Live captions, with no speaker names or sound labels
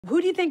Who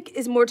do you think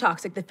is more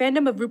toxic, the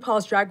fandom of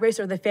RuPaul's Drag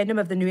Race or the fandom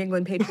of the New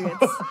England Patriots?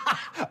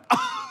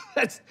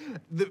 That's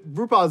the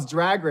RuPaul's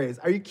Drag Race.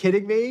 Are you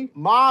kidding me?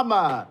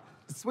 Mama,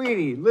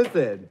 sweetie,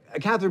 listen.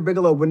 Catherine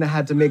Bigelow wouldn't have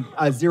had to make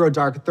Zero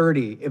Dark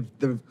 30 if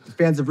the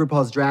fans of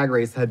RuPaul's Drag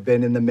Race had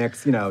been in the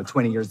mix,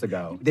 20 years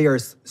ago. They are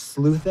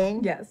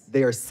sleuthing. Yes.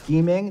 They are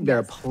scheming. Yes.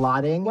 They're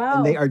plotting. Wow.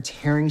 And they are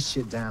tearing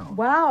shit down.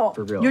 Wow.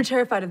 For real. You're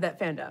terrified of that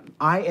fandom.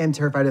 I am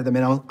terrified of them,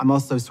 and I'm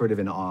also sort of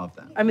in awe of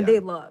them. I mean, they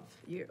love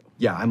you.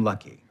 Yeah, I'm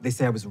lucky. They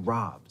say I was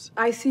robbed.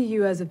 I see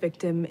you as a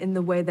victim in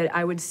the way that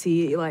I would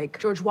see,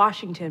 George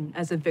Washington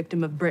as a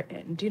victim of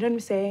Britain. Do you know what I'm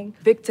saying?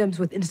 Victims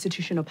with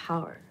institutional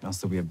power.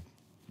 Also, we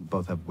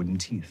both have wooden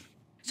teeth.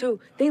 So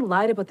they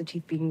lied about the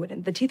teeth being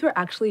wooden. The teeth were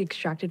actually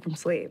extracted from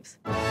slaves.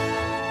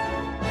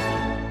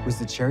 Was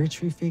the cherry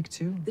tree fake,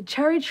 too? The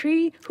cherry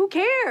tree? Who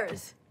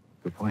cares?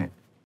 Good point.